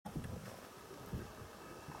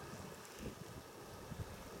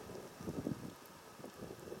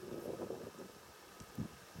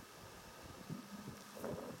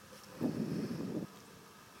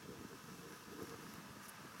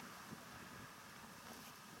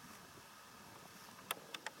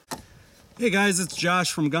Hey guys, it's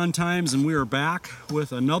Josh from Gun Times, and we are back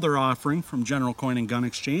with another offering from General Coin and Gun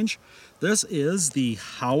Exchange. This is the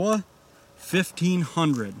Howa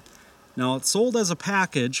 1500. Now it's sold as a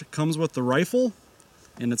package. It comes with the rifle,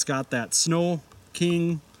 and it's got that Snow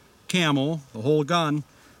King camo, the whole gun,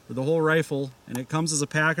 or the whole rifle, and it comes as a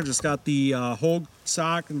package. It's got the Hogue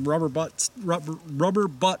sock and rubber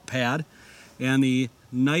butt pad, and the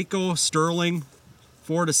Nyko Sterling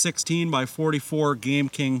 4-16 by 44 Game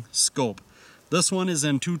King scope. This one is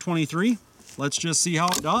in 223. Let's just see how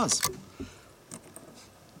it does.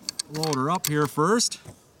 Load her up here first.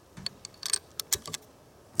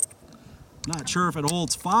 Not sure if it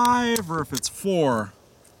holds 5 or if it's 4.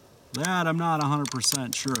 That I'm not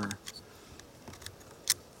 100% sure.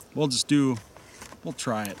 We'll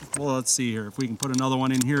try it. Well, let's see here if we can put another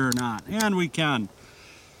one in here or not. And we can.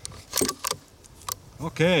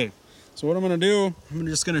 Okay, so what I'm gonna do, I'm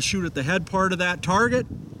just gonna shoot at the head part of that target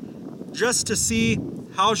just to see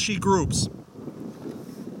how she groups.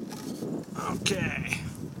 Okay.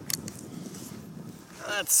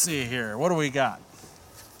 Let's see here. What do we got?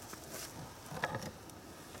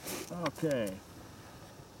 Okay.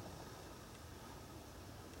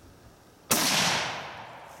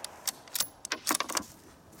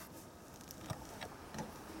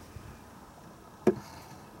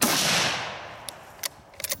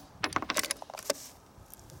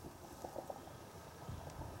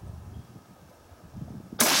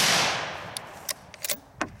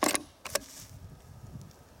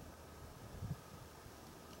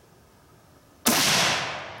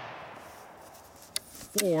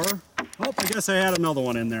 Four. Oh, I guess I had another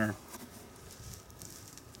one in there.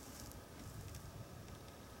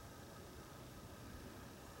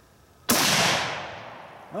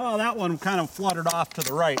 Oh, that one kind of fluttered off to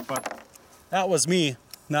the right, but that was me,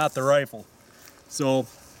 not the rifle. So,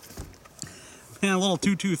 man, a little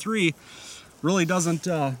 223 really doesn't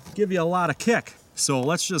give you a lot of kick. So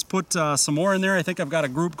let's just put some more in there. I think I've got a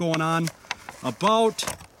group going on about,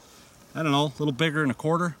 I don't know, a little bigger than a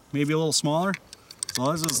quarter, maybe a little smaller. So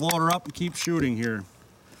let's just load her up and keep shooting here.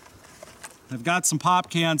 I've got some pop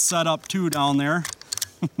cans set up too down there.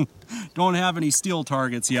 Don't have any steel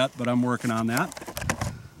targets yet, but I'm working on that.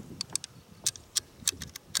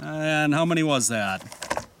 And how many was that?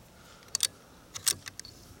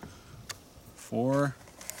 4?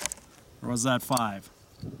 Or was that 5?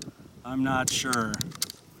 I'm not sure.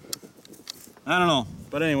 I don't know.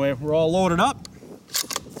 But anyway, we're all loaded up.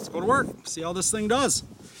 Let's go to work, see how this thing does.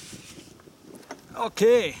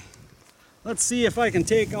 Okay, let's see if I can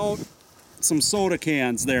take out some soda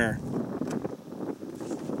cans there.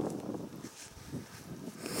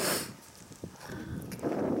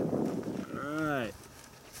 Alright,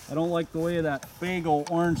 I don't like the way that Fago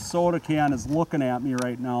orange soda can is looking at me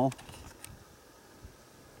right now.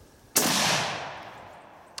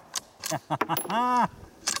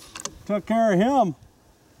 Took care of him.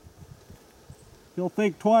 He'll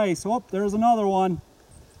think twice. Oh, there's another one.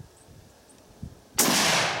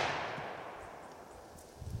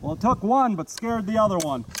 Well, it took one, but scared the other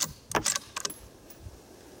one.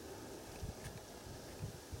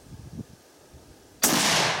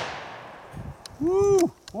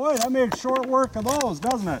 Woo! Boy, that made short work of those,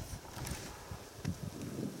 doesn't it?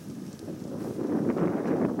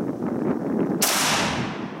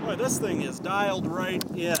 Boy, this thing is dialed right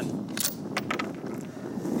in.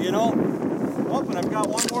 You know? Oh, and I've got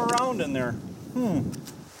one more round in there.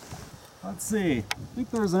 Let's see. I think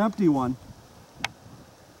there's an empty one.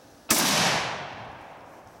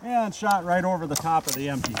 And shot right over the top of the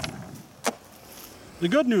empty. The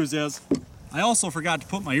good news is, I also forgot to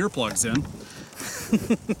put my earplugs in.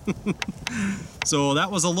 So that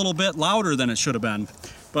was a little bit louder than it should have been.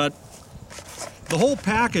 But the whole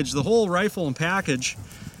package, the whole rifle and package,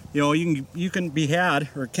 you know, you can be had,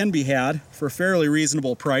 or can be had, for a fairly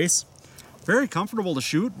reasonable price. Very comfortable to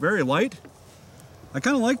shoot, very light. I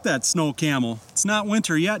kind of like that snow camo. It's not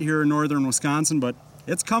winter yet here in northern Wisconsin, but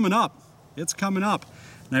it's coming up. It's coming up.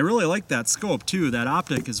 And I really like that scope too. That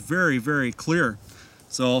optic is very, very clear.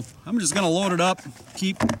 So I'm just gonna load it up,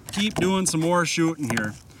 keep doing some more shooting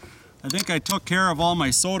here. I think I took care of all my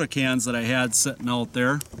soda cans that I had sitting out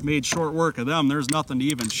there. Made short work of them. There's nothing to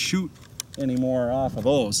even shoot anymore off of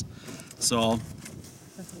those. So,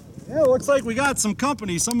 yeah, it looks like we got some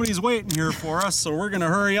company. Somebody's waiting here for us, so we're gonna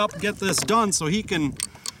hurry up and get this done so he can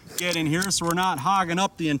get in here so we're not hogging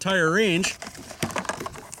up the entire range.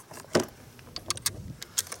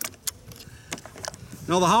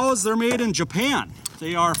 Now the Howas, they're made in Japan.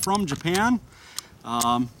 They are from Japan,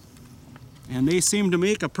 and they seem to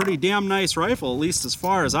make a pretty damn nice rifle, at least as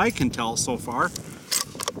far as I can tell so far.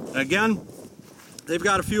 Again, they've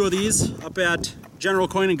got a few of these up at General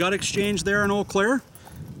Coin and Gun Exchange there in Eau Claire.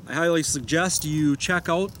 I highly suggest you check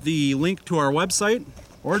out the link to our website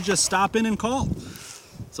or just stop in and call.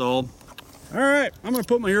 So, all right, I'm gonna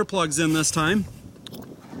put my earplugs in this time.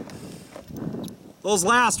 Those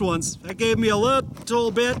last ones, that gave me a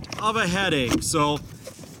little bit of a headache. So,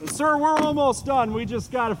 sir, we're almost done. We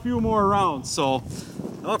just got a few more rounds. So,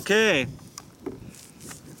 okay.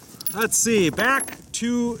 Let's see, back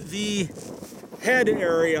to the head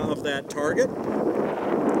area of that target.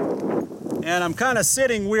 And I'm kind of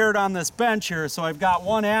sitting weird on this bench here, so I've got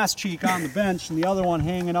one ass cheek on the bench and the other one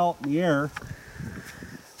hanging out in the air.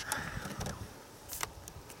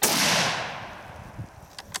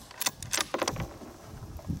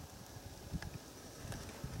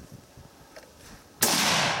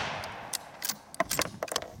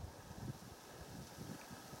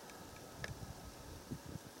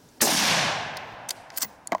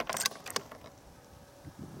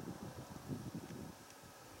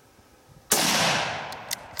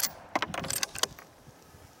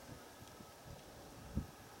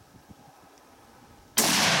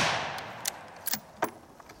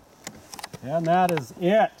 And that is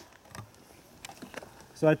it.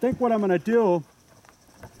 So I think what I'm going to do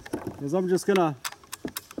is I'm just going to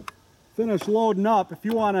finish loading up. If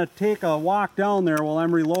you want to take a walk down there while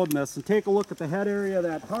I'm reloading this and take a look at the head area of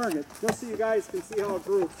that target, just so you guys can see how it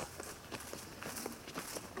groups.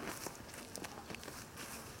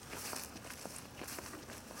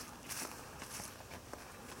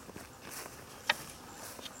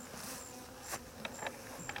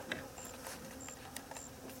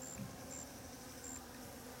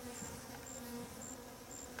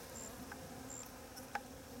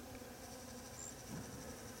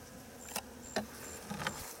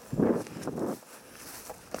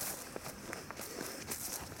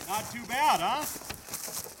 Not too bad, huh?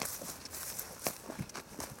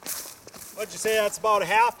 What'd you say, that's about a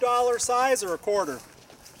 $50 size or a quarter?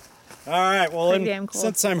 All right, well,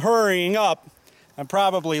 since I'm hurrying up, I'm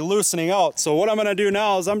probably loosening out. So what I'm gonna do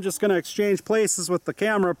now is I'm just gonna exchange places with the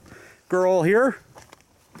camera girl here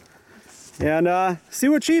and see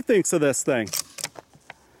what she thinks of this thing.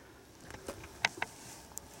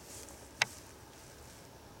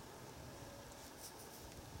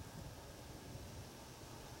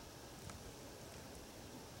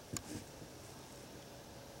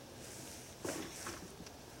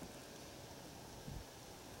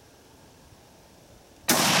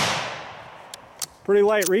 Pretty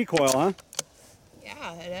light recoil, huh?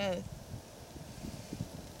 Yeah, it is.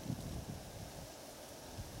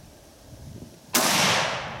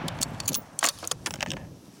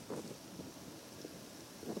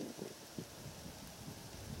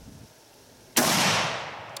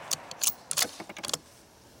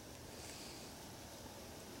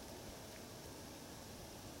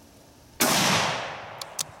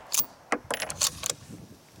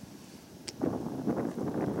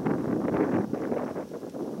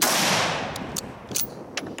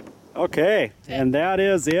 Okay, and that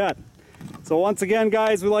is it. So once again,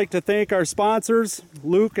 guys, we'd like to thank our sponsors,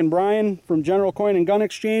 Luke and Brian from General Coin and Gun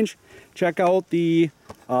Exchange. Check out the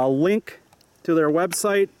link to their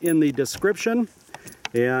website in the description.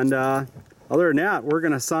 And other than that, we're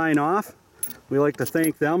going to sign off. We'd like to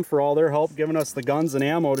thank them for all their help giving us the guns and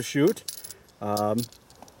ammo to shoot. Other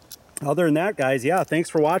than that, guys, yeah, thanks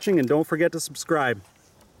for watching, and don't forget to subscribe.